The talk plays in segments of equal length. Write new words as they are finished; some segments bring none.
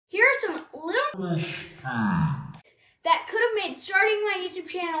that could have made starting my YouTube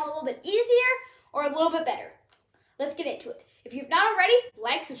channel a little bit easier or a little bit better. Let's get into it. If you've not already,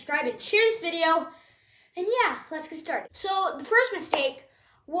 like, subscribe, and share this video. And yeah, let's get started. So the first mistake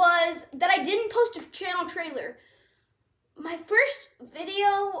was that I didn't post a channel trailer. My first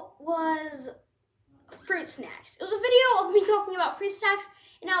video was fruit snacks. It was a video of me talking about fruit snacks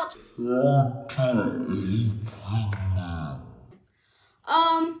and how it's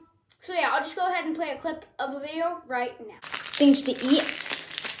so yeah, I'll just go ahead and play a clip of a video right now. Things to eat,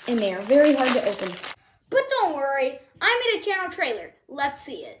 and they are very hard to open. But don't worry, I made a channel trailer. Let's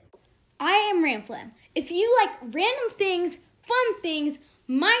see it. I am Ramflam. If you like random things, fun things,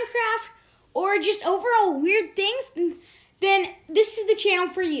 Minecraft, or just overall weird things, then this is the channel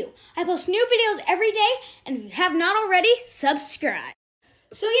for you. I post new videos every day, and if you have not already, subscribe.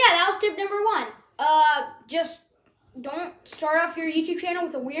 So yeah, that was tip number 1. Just don't start off your YouTube channel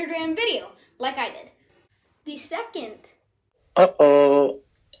with a weird random video, like I did. The second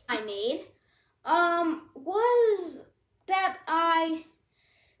I made, was that I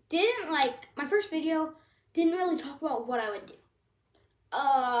didn't my first video didn't really talk about what I would do.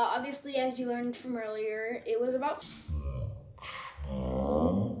 Obviously, as you learned from earlier, it was about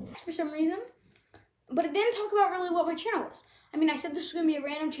for some reason, but it didn't talk about really what my channel was. I mean, I said this was going to be a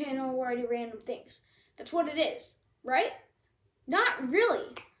random channel where I do random things. That's what it is, right? Not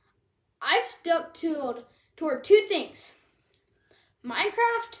really. I've stuck toward 2 things: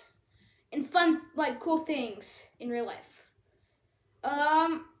 Minecraft and fun, cool things in real life.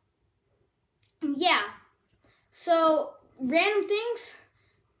 Yeah. So, random things,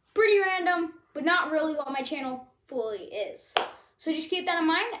 pretty random, but not really what my channel fully is. So just keep that in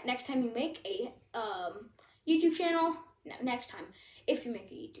mind next time you make a YouTube channel. Next time, if you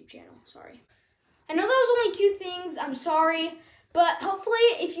make a YouTube channel, sorry. I know that was only 2 things, I'm sorry, but hopefully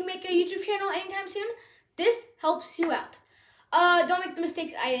if you make a YouTube channel anytime soon, this helps you out. Don't make the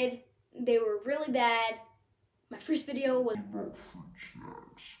mistakes I did. They were really bad. My first video was about fruit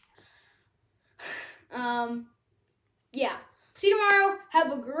snacks. Yeah. See you tomorrow.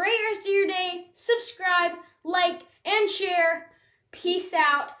 Have a great rest of your day. Subscribe, like, and share. Peace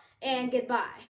out, and goodbye.